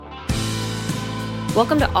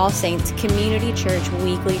Welcome to All Saints Community Church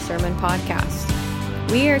Weekly Sermon Podcast.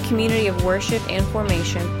 We are a community of worship and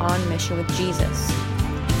formation on mission with Jesus.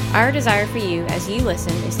 Our desire for you as you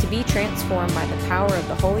listen is to be transformed by the power of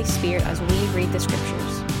the Holy Spirit as we read the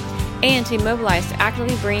Scriptures, and to be mobilized to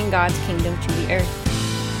actively bring God's kingdom to the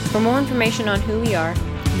earth. For more information on who we are,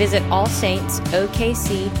 visit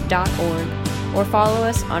allsaintsokc.org or follow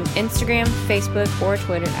us on Instagram, Facebook, or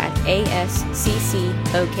Twitter at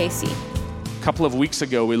ASCCOKC. A couple of weeks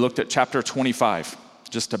ago, we looked at chapter 25.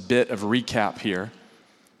 Just a bit of recap here,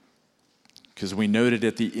 because we noted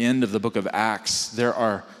at the end of the book of Acts, there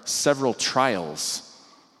are several trials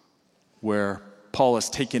where Paul is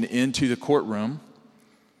taken into the courtroom.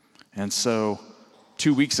 And so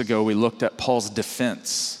 2 weeks ago, we looked at Paul's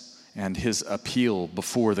defense and his appeal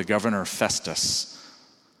before the governor Festus.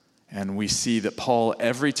 And we see that Paul,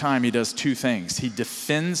 every time he does two things. He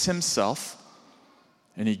defends himself,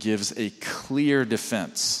 and he gives a clear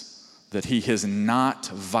defense that he has not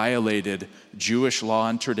violated Jewish law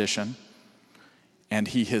and tradition, and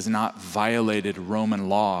he has not violated Roman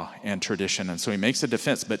law and tradition. And so he makes a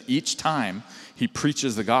defense, but each time he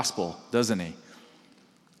preaches the gospel, doesn't he?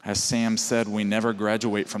 As Sam said, we never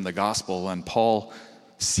graduate from the gospel, and Paul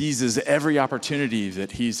seizes every opportunity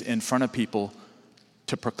that he's in front of people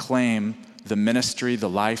to proclaim the ministry, the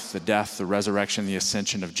life, the death, the resurrection, the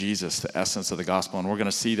ascension of Jesus, the essence of the gospel. And we're going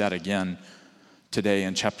to see that again today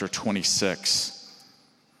in chapter 26.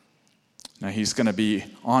 Now he's going to be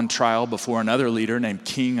on trial before another leader named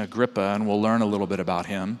King Agrippa, and we'll learn a little bit about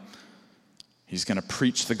him. He's going to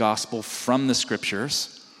preach the gospel from the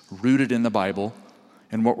Scriptures, rooted in the Bible.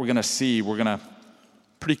 And what we're going to see, we're going to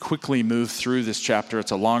pretty quickly move through this chapter. It's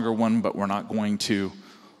a longer one, but we're not going to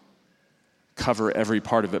cover every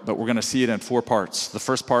part of it, but we're going to see it in four parts. The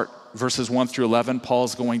first part, verses 1 through 11,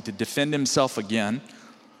 Paul's going to defend himself again.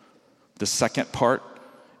 The second part,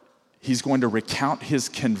 he's going to recount his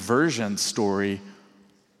conversion story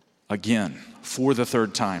again for the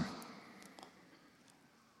third time.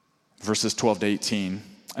 Verses 12 to 18.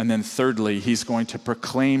 And then thirdly, he's going to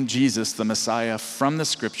proclaim Jesus, the Messiah, from the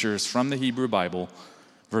Scriptures, from the Hebrew Bible,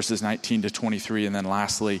 verses 19 to 23. And then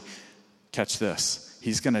lastly, catch this.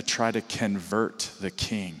 He's going to try to convert the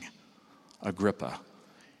king, Agrippa.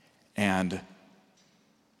 And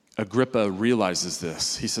Agrippa realizes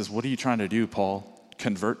this. He says, "What are you trying to do, Paul?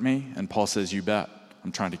 Convert me?" And Paul says, "You bet.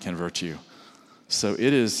 I'm trying to convert you." So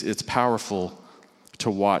it's powerful to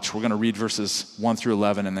watch. We're going to read verses 1 through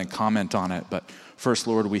 11 and then comment on it. But first,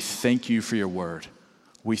 Lord, we thank you for your word.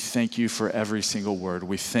 We thank you for every single word.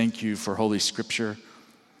 We thank you for Holy Scripture.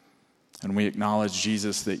 And we acknowledge,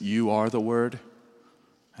 Jesus, that you are the word,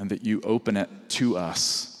 and that you open it to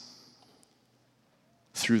us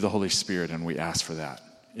through the Holy Spirit, and we ask for that.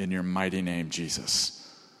 In your mighty name, Jesus.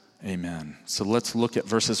 Amen. So let's look at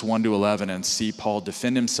verses 1 to 11 and see Paul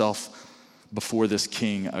defend himself before this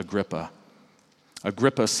king, Agrippa.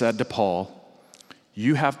 Agrippa said to Paul,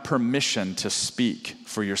 "You have permission to speak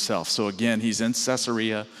for yourself." So again, he's in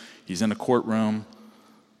Caesarea, he's in a courtroom,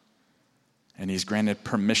 and he's granted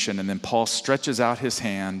permission. And then Paul stretches out his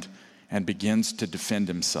hand and begins to defend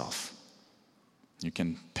himself. You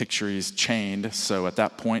can picture he's chained, so at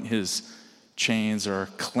that point his chains are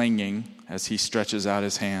clanging as he stretches out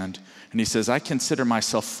his hand. And he says, "I consider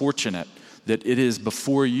myself fortunate that it is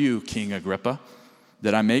before you, King Agrippa,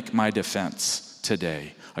 that I make my defense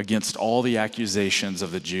today against all the accusations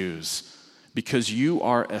of the Jews, because you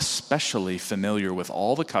are especially familiar with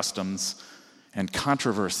all the customs and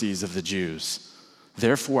controversies of the Jews.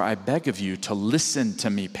 Therefore, I beg of you to listen to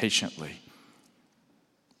me patiently."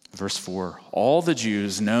 Verse 4, "All the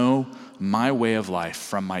Jews know my way of life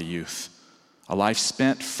from my youth, a life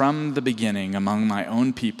spent from the beginning among my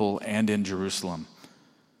own people and in Jerusalem.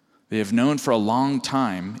 They have known for a long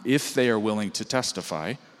time, if they are willing to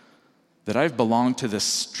testify, that I've belonged to the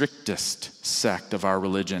strictest sect of our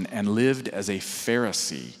religion and lived as a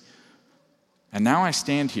Pharisee. And now I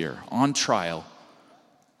stand here on trial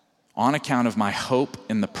on account of my hope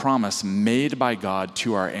in the promise made by God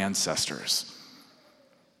to our ancestors,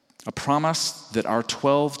 a promise that our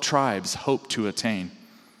 12 tribes hope to attain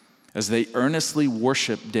as they earnestly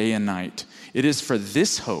worship day and night. It is for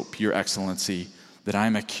this hope, Your Excellency, that I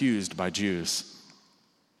am accused by Jews.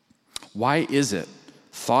 Why is it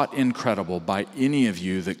thought incredible by any of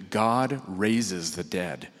you that God raises the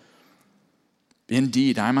dead?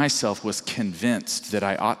 Indeed, I myself was convinced that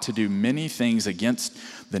I ought to do many things against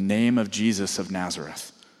the name of Jesus of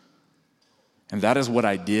Nazareth. And that is what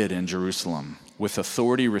I did in Jerusalem. With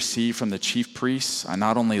authority received from the chief priests, I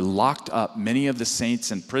not only locked up many of the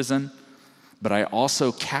saints in prison, but I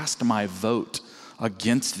also cast my vote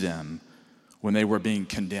against them when they were being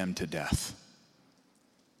condemned to death.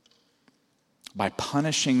 By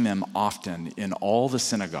punishing them often in all the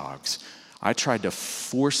synagogues, I tried to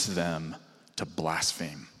force them to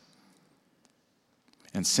blaspheme.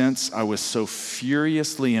 And since I was so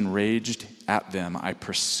furiously enraged at them, I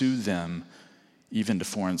pursued them even to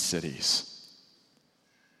foreign cities.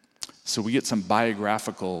 So we get some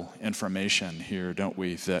biographical information here, don't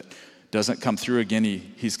we, that doesn't come through again.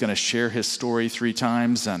 He's going to share his story 3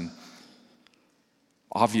 times, and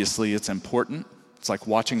obviously it's important. It's like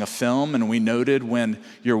watching a film, and we noted when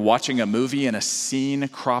you're watching a movie and a scene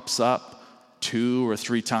crops up 2 or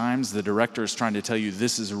 3 times, the director is trying to tell you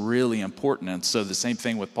this is really important. And so the same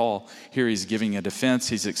thing with Paul. Here he's giving a defense.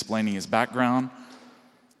 He's explaining his background.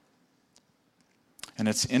 And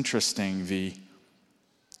it's interesting, the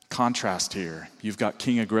contrast here. You've got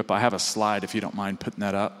King Agrippa. I have a slide, if you don't mind putting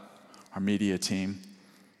that up, our media team.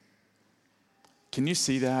 Can you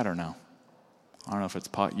see that or no? I don't know if it's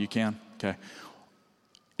you can? Okay.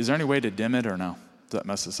 Is there any way to dim it or no? Does that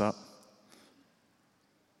mess us up?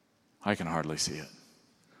 I can hardly see it.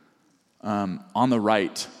 On the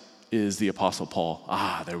right is the Apostle Paul.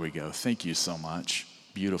 There we go. Thank you so much.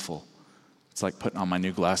 Beautiful. It's like putting on my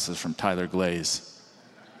new glasses from Tyler Glaze.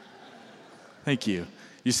 Thank you.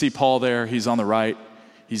 You see Paul there. He's on the right.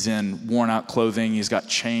 He's in worn out clothing. He's got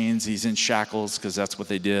chains. He's in shackles because that's what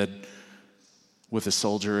they did with a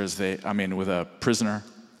soldier with a prisoner.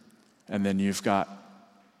 And then you've got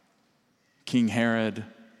King Herod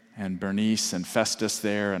and Bernice and Festus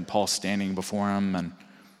there, and Paul standing before him, and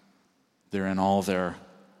they're in all their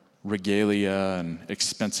regalia and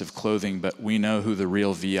expensive clothing, but we know who the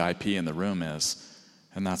real VIP in the room is,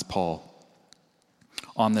 and that's Paul.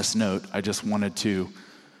 On this note, I just wanted to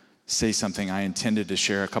say something I intended to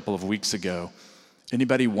share a couple of weeks ago.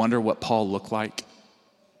 Anybody wonder what Paul looked like?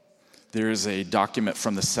 There is a document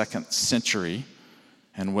from the 2nd century,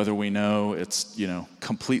 and whether we know it's,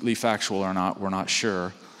 completely factual or not, we're not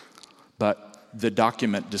sure. But the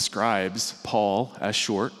document describes Paul as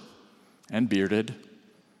short and bearded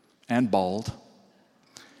and bald.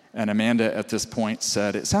 And Amanda at this point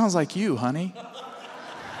said, "It sounds like you, honey."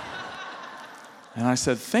 And I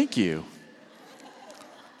said, "Thank you."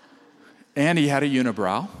 And he had a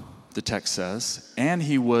unibrow, the text says, and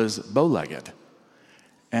he was bow-legged.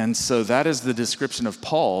 And so that is the description of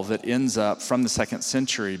Paul that ends up from the 2nd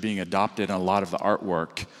century being adopted in a lot of the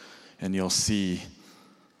artwork. And you'll see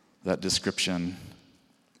that description.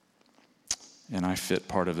 And I fit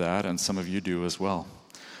part of that, and some of you do as well.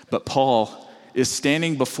 But Paul is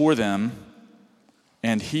standing before them,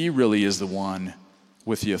 and he really is the one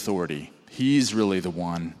with the authority. He's really the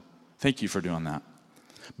one. Thank you for doing that.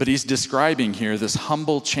 But he's describing here this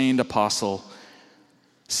humble chained apostle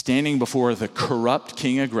standing before the corrupt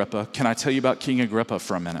King Agrippa. Can I tell you about King Agrippa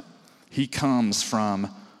for a minute? He comes from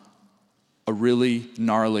a really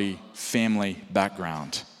gnarly family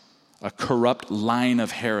background, a corrupt line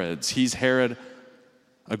of Herods. He's Herod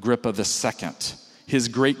Agrippa II. His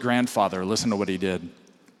great-grandfather, listen to what he did.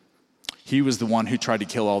 He was the one who tried to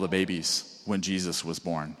kill all the babies when Jesus was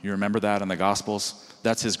born. You remember that in the Gospels?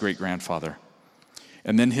 That's his great-grandfather.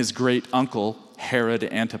 And then his great-uncle, Herod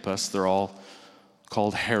Antipas, they're all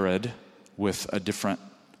called Herod with a different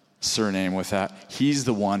surname with that. He's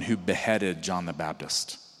the one who beheaded John the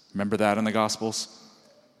Baptist. Remember that in the Gospels?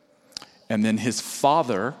 And then his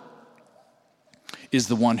father is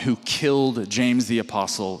the one who killed James the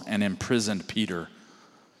Apostle and imprisoned Peter.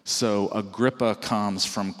 So Agrippa comes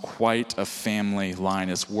from quite a family line.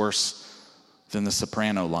 It's worse than the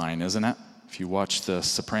Soprano line, isn't it? If you watch The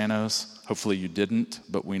Sopranos, hopefully you didn't,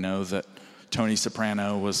 but we know that Tony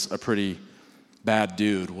Soprano was a pretty bad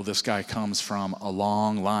dude. Well, this guy comes from a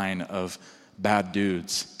long line of bad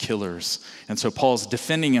dudes, killers. And so Paul's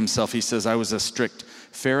defending himself. He says, I was a strict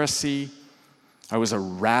Pharisee. I was a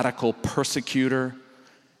radical persecutor.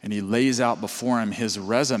 And he lays out before him his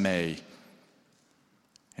resume.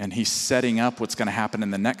 And he's setting up what's going to happen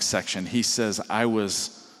in the next section. He says, I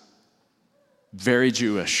was very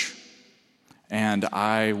Jewish. And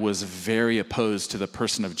I was very opposed to the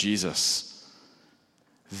person of Jesus.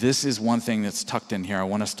 This is one thing that's tucked in here. I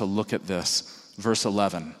want us to look at this. Verse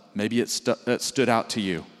 11. Maybe it stood out to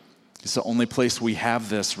you. It's the only place we have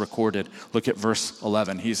this recorded. Look at verse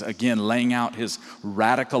 11. He's again laying out his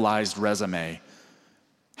radicalized resume,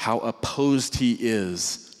 how opposed he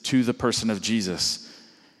is to the person of Jesus.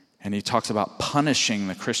 And he talks about punishing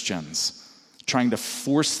the Christians, trying to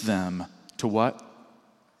force them to what? Do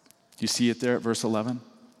you see it there at verse 11?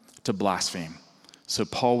 To blaspheme. So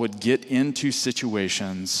Paul would get into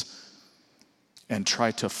situations and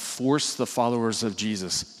try to force the followers of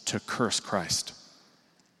Jesus to curse Christ.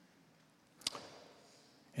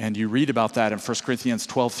 And you read about that in 1 Corinthians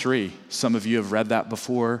 12:3. Some of you have read that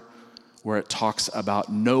before, where it talks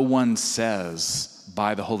about no one says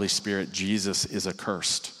by the Holy Spirit Jesus is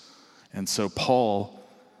accursed. And so Paul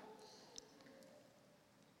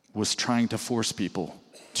was trying to force people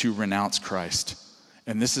to renounce Christ.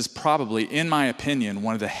 And this is probably, in my opinion,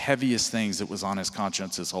 one of the heaviest things that was on his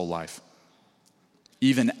conscience his whole life.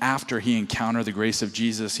 Even after he encountered the grace of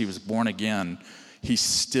Jesus, he was born again, he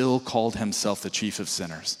still called himself the chief of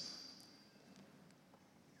sinners.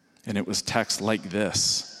 And it was texts like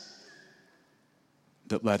this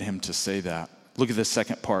that led him to say that. Look at the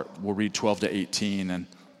second part. We'll read 12 to 18, and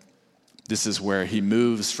this is where he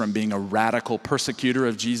moves from being a radical persecutor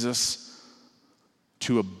of Jesus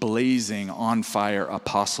to a blazing, on-fire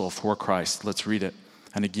apostle for Christ. Let's read it.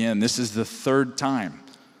 And again, this is the third time.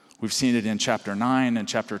 We've seen it in chapter 9 and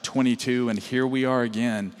chapter 22, and here we are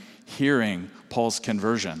again hearing Paul's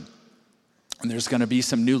conversion. And there's going to be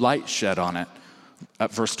some new light shed on it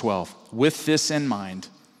at verse 12. With this in mind,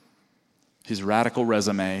 his radical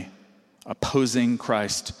resume, opposing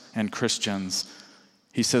Christ and Christians,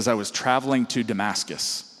 he says, I was traveling to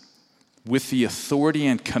Damascus with the authority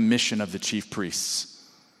and commission of the chief priests.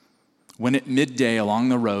 When at midday along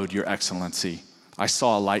the road, Your Excellency, I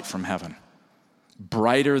saw a light from heaven,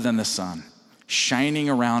 brighter than the sun, shining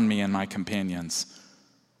around me and my companions.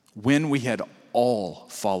 When we had all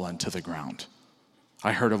fallen to the ground,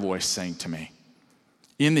 I heard a voice saying to me,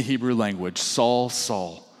 in the Hebrew language, Saul,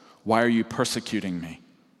 Saul, why are you persecuting me?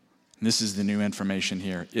 And this is the new information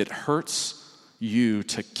here. It hurts you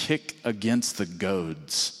to kick against the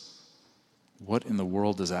goads. What in the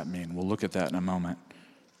world does that mean? We'll look at that in a moment.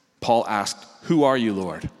 Paul asked, who are you,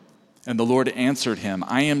 Lord? And the Lord answered him,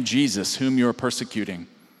 I am Jesus, whom you are persecuting.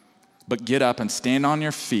 But get up and stand on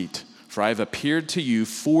your feet, for I have appeared to you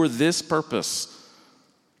for this purpose,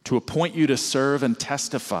 to appoint you to serve and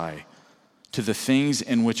testify to the things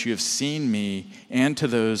in which you have seen me and to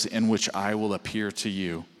those in which I will appear to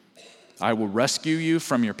you. I will rescue you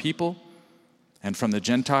from your people and from the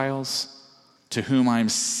Gentiles to whom I am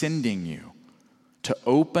sending you, to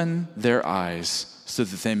open their eyes so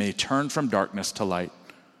that they may turn from darkness to light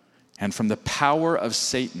and from the power of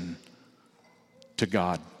Satan to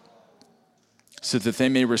God, so that they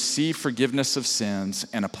may receive forgiveness of sins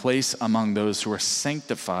and a place among those who are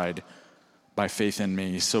sanctified by faith in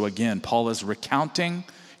me. So again, Paul is recounting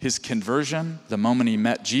his conversion, the moment he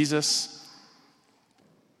met Jesus,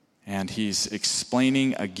 and he's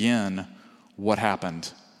explaining again what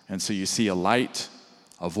happened. And so you see a light,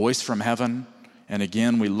 a voice from heaven, and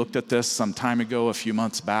again, we looked at this some time ago, a few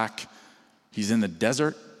months back. He's in the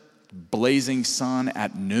desert, blazing sun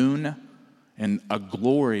at noon, and a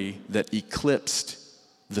glory that eclipsed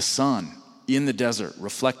the sun in the desert,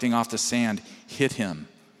 reflecting off the sand, hit him.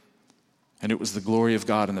 And it was the glory of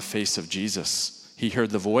God in the face of Jesus. He heard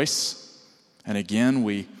the voice, and again,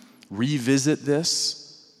 we revisit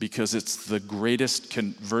this because it's the greatest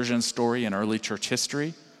conversion story in early church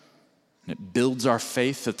history. And it builds our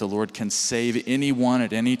faith that the Lord can save anyone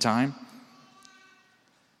at any time.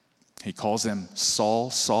 He calls him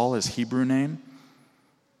Saul. Saul, his Hebrew name.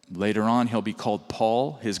 Later on, he'll be called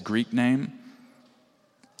Paul, his Greek name.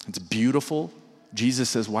 It's beautiful. Jesus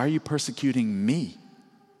says, why are you persecuting me?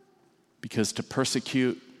 Because to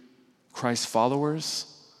persecute Christ's followers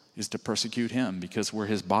is to persecute him because we're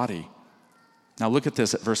his body. Now look at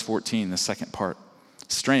this at verse 14, the second part.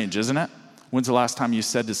 Strange, isn't it? When's the last time you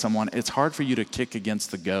said to someone, it's hard for you to kick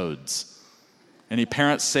against the goads? Any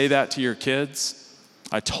parents say that to your kids?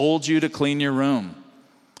 I told you to clean your room.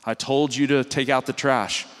 I told you to take out the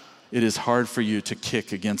trash. It is hard for you to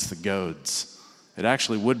kick against the goads. It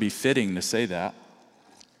actually would be fitting to say that.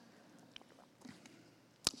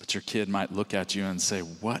 But your kid might look at you and say,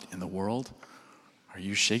 what in the world? Are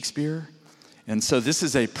you Shakespeare? And so this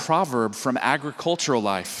is a proverb from agricultural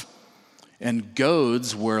life. And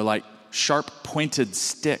goads were like sharp pointed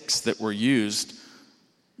sticks that were used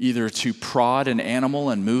either to prod an animal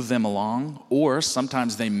and move them along, or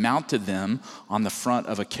sometimes they mounted them on the front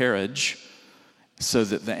of a carriage so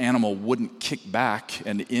that the animal wouldn't kick back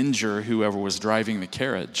and injure whoever was driving the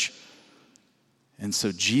carriage. And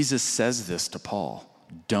so Jesus says this to Paul,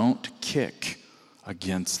 don't kick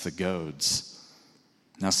against the goads.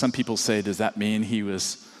 Now some people say, does that mean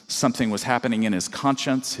something was happening in his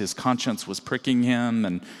conscience was pricking him?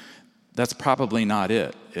 And that's probably not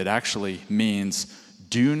it. It actually means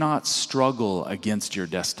do not struggle against your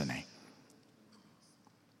destiny.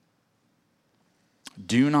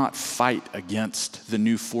 Do not fight against the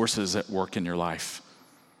new forces at work in your life.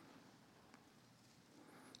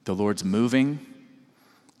 The Lord's moving.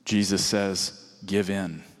 Jesus says, give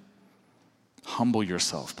in. Humble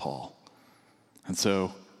yourself, Paul. And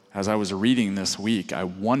so, as I was reading this week, I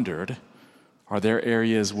wondered, are there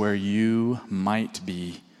areas where you might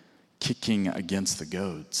be kicking against the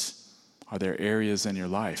goads? Are there areas in your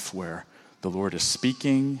life where the Lord is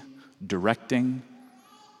speaking, directing,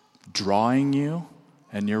 drawing you,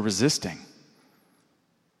 and you're resisting?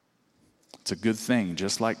 It's a good thing,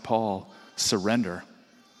 just like Paul, surrender.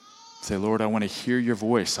 Say, Lord, I want to hear your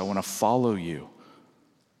voice. I want to follow you.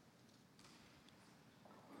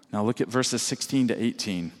 Now look at verses 16 to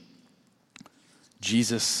 18.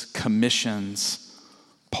 Jesus commissions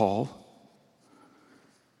Paul.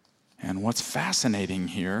 And what's fascinating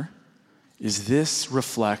here is this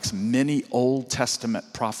reflects many Old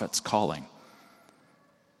Testament prophets' calling.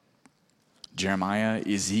 Jeremiah,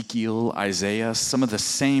 Ezekiel, Isaiah, some of the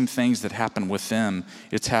same things that happen with them,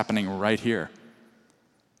 it's happening right here.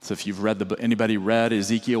 So if you've read the book, anybody read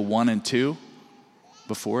Ezekiel 1 and 2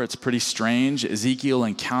 before? It's pretty strange. Ezekiel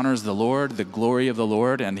encounters the Lord, the glory of the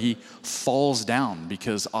Lord, and he falls down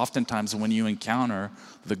because oftentimes when you encounter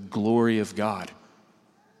the glory of God,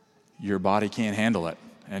 your body can't handle it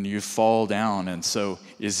and you fall down. And so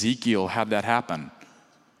Ezekiel had that happen.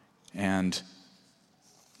 And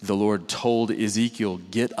the Lord told Ezekiel,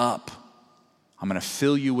 get up. I'm going to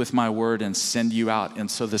fill you with my word and send you out.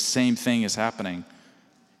 And so the same thing is happening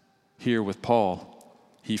here with Paul.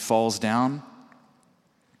 He falls down.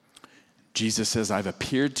 Jesus says, I've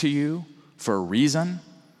appeared to you for a reason.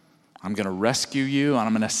 I'm going to rescue you and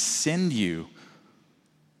I'm going to send you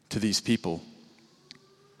to these people.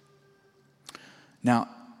 Now,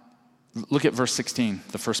 look at verse 16,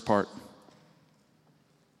 the first part.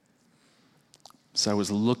 So I was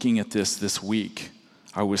looking at this week.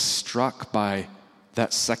 I was struck by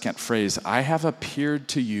that second phrase, I have appeared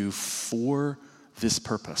to you for this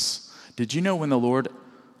purpose. Did you know when the Lord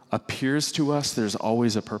appears to us, there's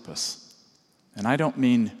always a purpose? And I don't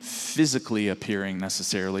mean physically appearing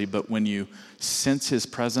necessarily, but when you sense his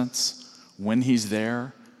presence, when he's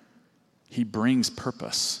there, he brings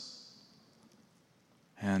purpose.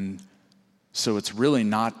 And so it's really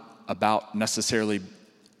not about necessarily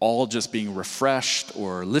all just being refreshed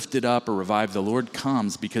or lifted up or revived. The Lord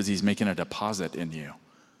comes because he's making a deposit in you.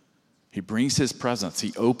 He brings his presence.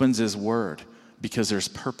 He opens his word because there's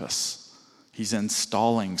purpose. He's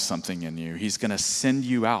installing something in you. He's going to send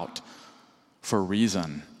you out for a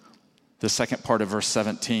reason. The second part of verse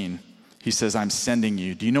 17, he says, I'm sending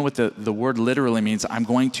you. Do you know what the word literally means? I'm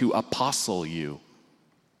going to apostle you.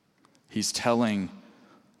 He's telling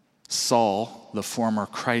Saul, the former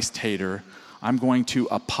Christ hater, I'm going to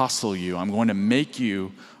apostle you. I'm going to make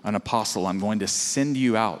you an apostle. I'm going to send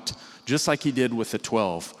you out, just like he did with the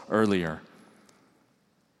 12 earlier.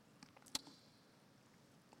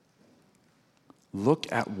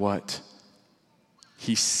 Look at what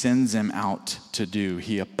he sends him out to do.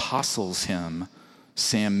 He apostles him.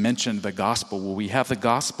 Sam mentioned the gospel. Well, we have the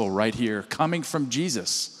gospel right here coming from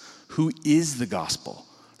Jesus, who is the gospel.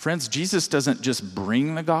 Friends, Jesus doesn't just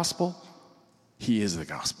bring the gospel, he is the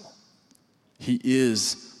gospel. He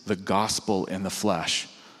is the gospel in the flesh.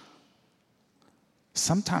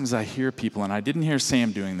 Sometimes I hear people, and I didn't hear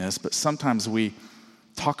Sam doing this, but sometimes we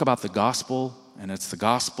talk about the gospel, and it's the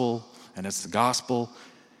gospel, and it's the gospel.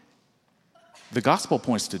 The gospel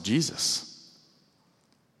points to Jesus.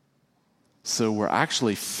 So we're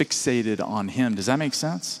actually fixated on him. Does that make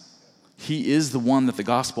sense? He is the one that the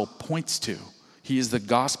gospel points to. He is the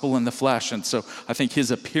gospel in the flesh. And so I think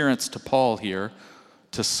his appearance to Paul here,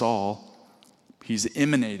 to Saul, he's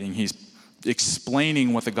emanating, he's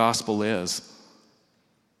explaining what the gospel is.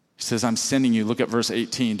 He says, I'm sending you, look at verse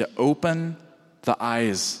 18, to open the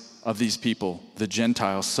eyes of these people, the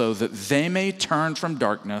Gentiles, so that they may turn from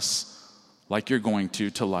darkness, like you're going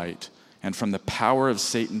to light, and from the power of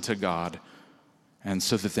Satan to God, and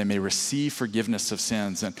so that they may receive forgiveness of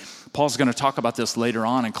sins. And Paul's going to talk about this later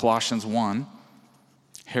on in Colossians 1.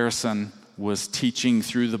 Harrison was teaching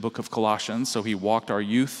through the book of Colossians, so he walked our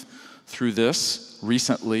youth through this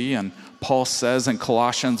recently, and Paul says in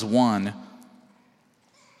Colossians 1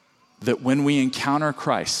 that when we encounter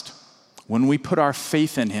Christ, when we put our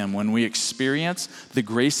faith in him, when we experience the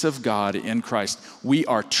grace of God in Christ, we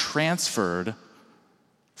are transferred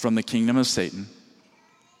from the kingdom of Satan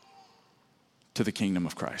to the kingdom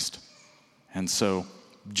of Christ. And so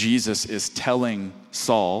Jesus is telling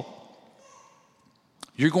Saul,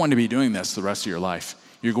 you're going to be doing this the rest of your life.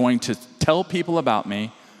 You're going to tell people about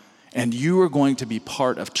me, and you are going to be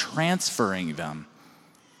part of transferring them.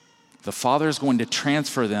 The Father is going to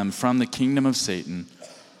transfer them from the kingdom of Satan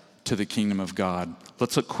to the kingdom of God.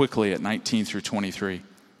 Let's look quickly at 19 through 23.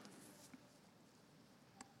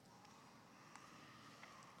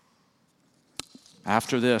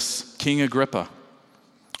 After this, King Agrippa,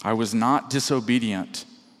 I was not disobedient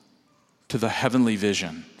to the heavenly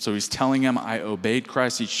vision. So he's telling him, I obeyed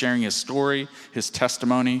Christ. He's sharing his story, his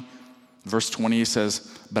testimony. Verse 20 he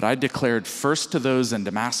says, but I declared first to those in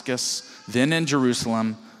Damascus, then in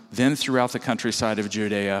Jerusalem, then throughout the countryside of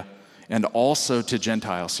Judea, and also to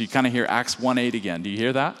Gentiles. So you kind of hear Acts 1:8 again. Do you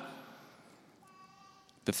hear that?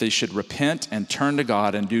 That they should repent and turn to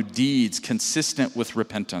God and do deeds consistent with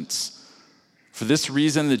repentance. For this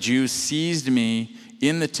reason, the Jews seized me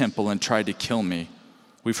in the temple and tried to kill me.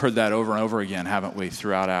 We've heard that over and over again, haven't we,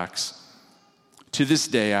 throughout Acts? To this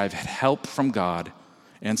day, I've had help from God,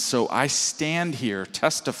 and so I stand here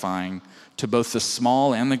testifying to both the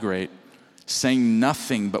small and the great, saying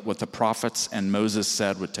nothing but what the prophets and Moses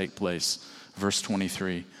said would take place. Verse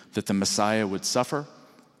 23, that the Messiah would suffer,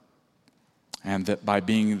 and that by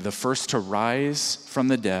being the first to rise from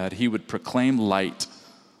the dead, he would proclaim light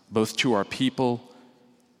both to our people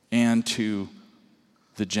and to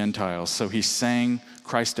the Gentiles. So he's saying,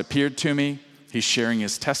 Christ appeared to me. He's sharing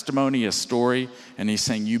his testimony, his story, and he's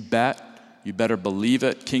saying, you better believe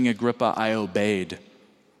it. King Agrippa, I obeyed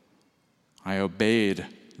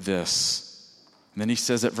this. And then he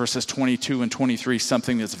says at verses 22 and 23,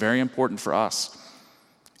 something that's very important for us.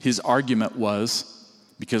 His argument was,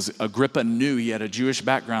 because Agrippa knew he had a Jewish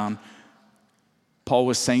background, Paul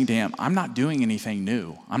was saying to him, I'm not doing anything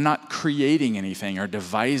new. I'm not creating anything or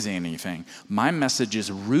devising anything. My message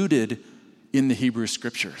is rooted in the Hebrew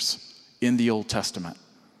Scriptures, in the Old Testament.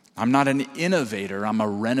 I'm not an innovator, I'm a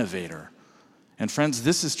renovator. And friends,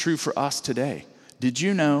 this is true for us today. Did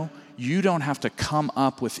you know you don't have to come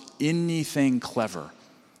up with anything clever,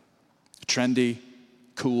 trendy,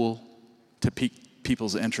 cool, to pique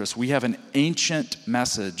people's interest? We have an ancient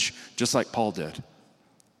message, just like Paul did.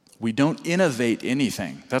 We don't innovate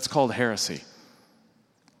anything. That's called heresy.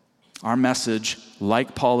 Our message,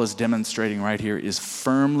 like Paul is demonstrating right here, is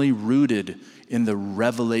firmly rooted in the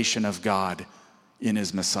revelation of God in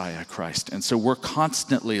his Messiah, Christ. And so we're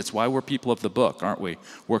constantly, it's why we're people of the book, aren't we?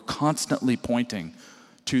 We're constantly pointing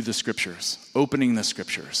to the Scriptures, opening the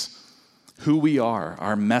Scriptures. Who we are,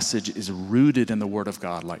 our message is rooted in the Word of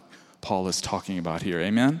God, like Paul is talking about here.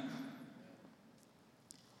 Amen?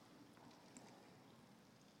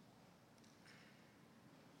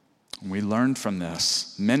 We learned from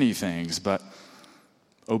this many things, but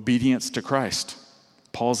obedience to Christ,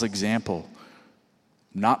 Paul's example,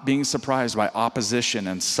 not being surprised by opposition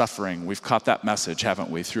and suffering. We've caught that message, haven't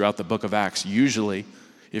we, throughout the book of Acts. Usually,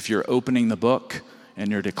 if you're opening the book and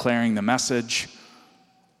you're declaring the message,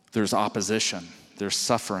 there's opposition, there's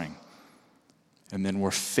suffering. And then we're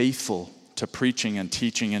faithful to preaching and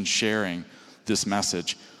teaching and sharing this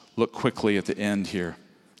message. Look quickly at the end here,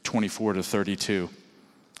 24 to 32.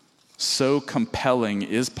 So compelling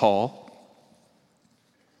is Paul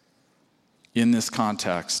in this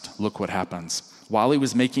context. Look what happens. While he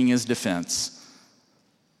was making his defense,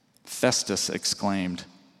 Festus exclaimed,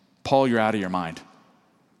 Paul, you're out of your mind.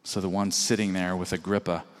 So the one sitting there with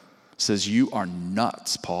Agrippa says, you are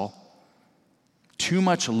nuts, Paul. Too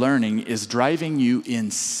much learning is driving you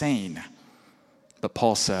insane. But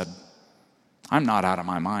Paul said, I'm not out of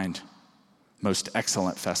my mind, most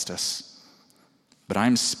excellent Festus. But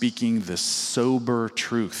I'm speaking the sober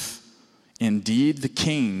truth. Indeed, the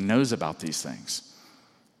king knows about these things.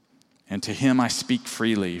 And to him I speak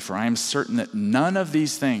freely, for I am certain that none of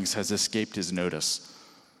these things has escaped his notice.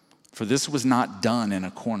 For this was not done in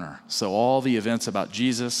a corner. So all the events about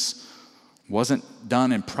Jesus wasn't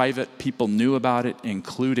done in private. People knew about it,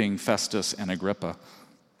 including Festus and Agrippa.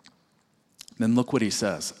 Then look what he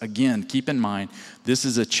says. Again, keep in mind, this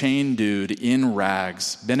is a chained dude in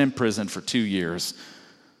rags, been in prison for 2 years.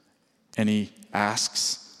 And he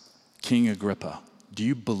asks King Agrippa, do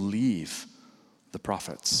you believe the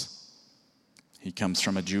prophets? He comes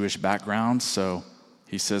from a Jewish background, so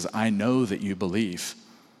he says, I know that you believe.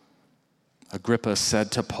 Agrippa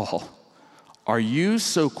said to Paul, are you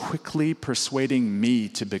so quickly persuading me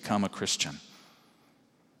to become a Christian?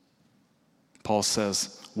 Paul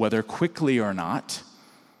says, whether quickly or not,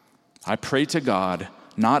 I pray to God,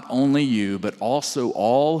 not only you, but also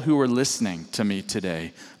all who are listening to me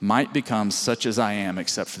today might become such as I am,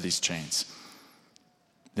 except for these chains.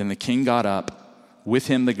 Then the king got up, with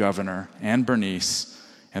him the governor and Bernice,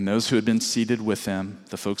 and those who had been seated with them,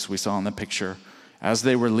 the folks we saw in the picture. As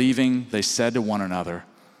they were leaving, they said to one another,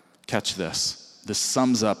 catch this. This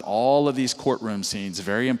sums up all of these courtroom scenes,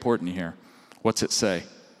 very important here. What's it say?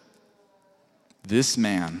 This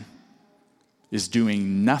man is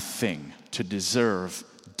doing nothing to deserve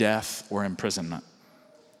death or imprisonment.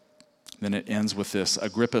 Then it ends with this.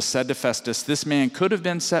 Agrippa said to Festus, "This man could have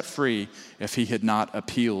been set free if he had not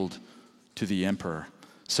appealed to the emperor."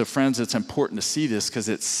 So friends, it's important to see this because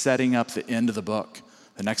it's setting up the end of the book.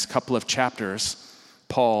 The next couple of chapters,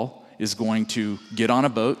 Paul is going to get on a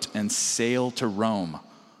boat and sail to Rome.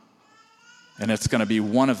 And it's going to be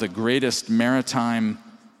one of the greatest maritime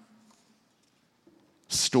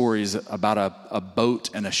stories about a boat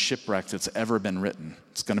and a shipwreck that's ever been written.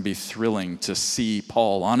 It's going to be thrilling to see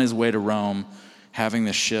Paul on his way to Rome, having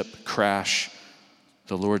the ship crash,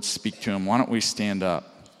 the Lord speak to him. Why don't we stand up?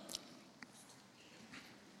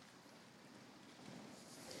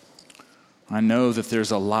 I know that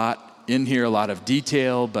there's a lot in here, a lot of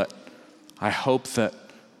detail, but I hope that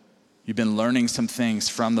you've been learning some things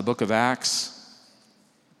from the book of Acts.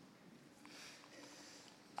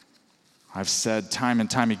 I've said time and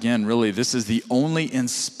time again, really, this is the only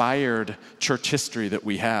inspired church history that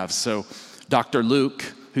we have. So Dr.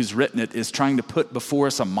 Luke, who's written it, is trying to put before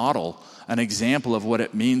us a model, an example of what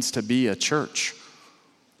it means to be a church,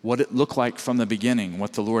 what it looked like from the beginning,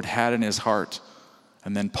 what the Lord had in his heart.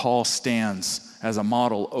 And then Paul stands as a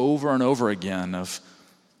model over and over again of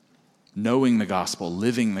knowing the gospel,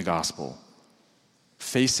 living the gospel,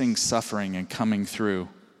 facing suffering and coming through.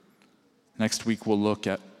 Next week we'll look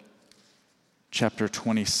at chapter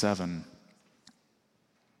 27.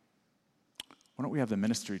 Why don't we have the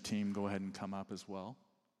ministry team go ahead and come up as well?